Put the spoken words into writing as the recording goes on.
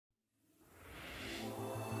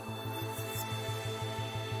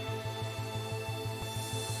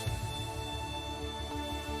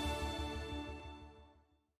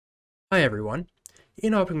Hi everyone.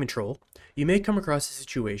 In Optimum Control, you may come across a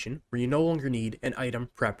situation where you no longer need an item,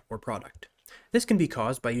 prep, or product. This can be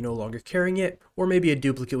caused by you no longer carrying it, or maybe a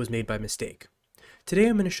duplicate was made by mistake. Today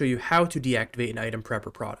I'm going to show you how to deactivate an item, prep,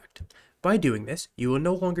 or product. By doing this, you will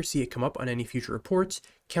no longer see it come up on any future reports,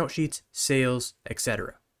 count sheets, sales,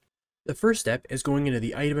 etc. The first step is going into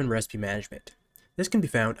the item and recipe management. This can be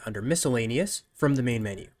found under Miscellaneous from the main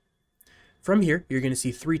menu. From here, you're going to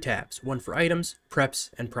see three tabs, one for items, preps,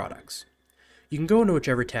 and products. You can go into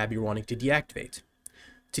whichever tab you're wanting to deactivate.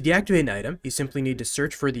 To deactivate an item, you simply need to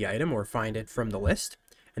search for the item or find it from the list,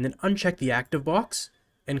 and then uncheck the active box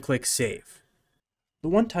and click Save. The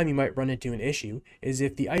one time you might run into an issue is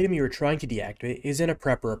if the item you are trying to deactivate is in a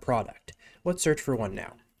prep or a product. Let's search for one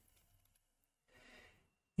now.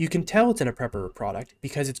 You can tell it's in a prep or a product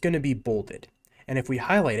because it's going to be bolded, and if we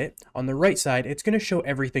highlight it, on the right side it's going to show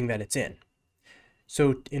everything that it's in.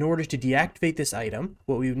 So in order to deactivate this item,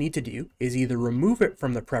 what we would need to do is either remove it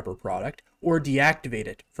from the prep or product or deactivate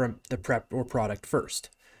it from the prep or product first.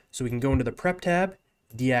 So we can go into the prep tab,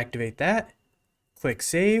 deactivate that, click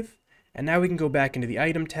save, and now we can go back into the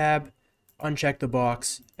item tab, uncheck the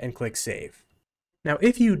box, and click save. Now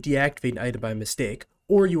if you deactivate an item by mistake,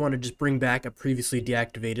 or you want to just bring back a previously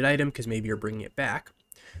deactivated item because maybe you're bringing it back,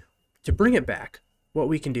 to bring it back, what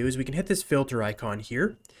we can do is we can hit this filter icon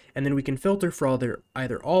here, and then we can filter for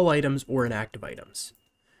either all items or inactive items.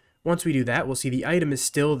 Once we do that, we'll see the item is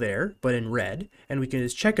still there, but in red, and we can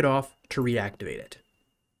just check it off to reactivate it.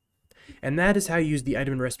 And that is how you use the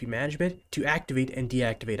item and recipe management to activate and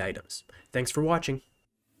deactivate items. Thanks for watching.